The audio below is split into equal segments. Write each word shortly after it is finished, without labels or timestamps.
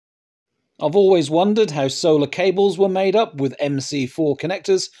I've always wondered how solar cables were made up with MC4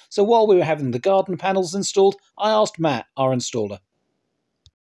 connectors, so while we were having the garden panels installed, I asked Matt, our installer.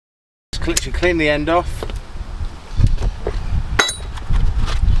 Just literally clean the end off.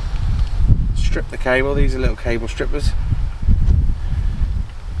 Strip the cable, these are little cable strippers.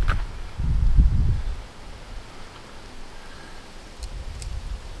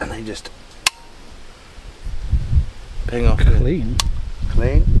 And they just ping off. Clean.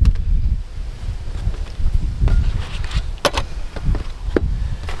 Clean.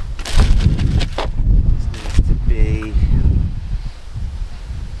 This needs to be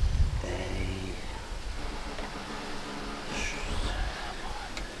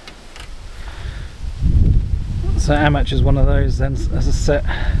So how much is one of those then as a set?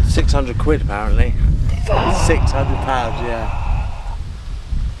 600 quid apparently. 600 pounds, yeah.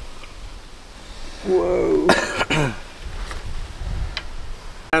 Whoa.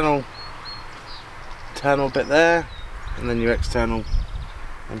 Internal bit there, and then your external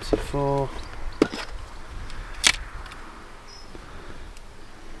MC4.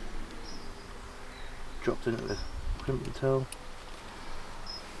 Dropped into the crimping tool.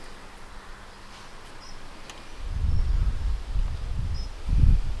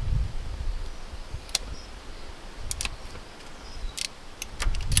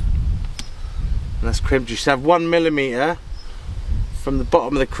 And that's crimped. You should have 1 millimetre from the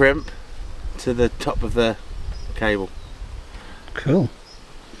bottom of the crimp to the top of the cable. Cool.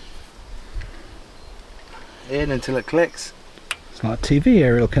 In until it clicks. It's like a TV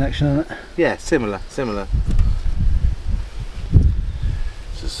aerial connection, isn't it? Yeah, similar. It's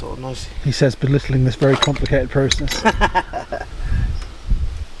just sort of nice. He says, belittling this very complicated process.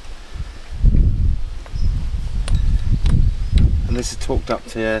 And this is torqued up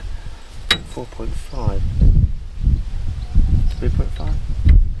to 4.5. 3.5.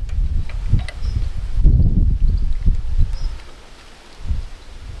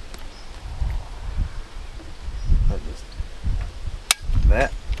 There.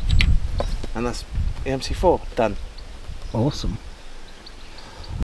 And that's the MC4 done. Awesome.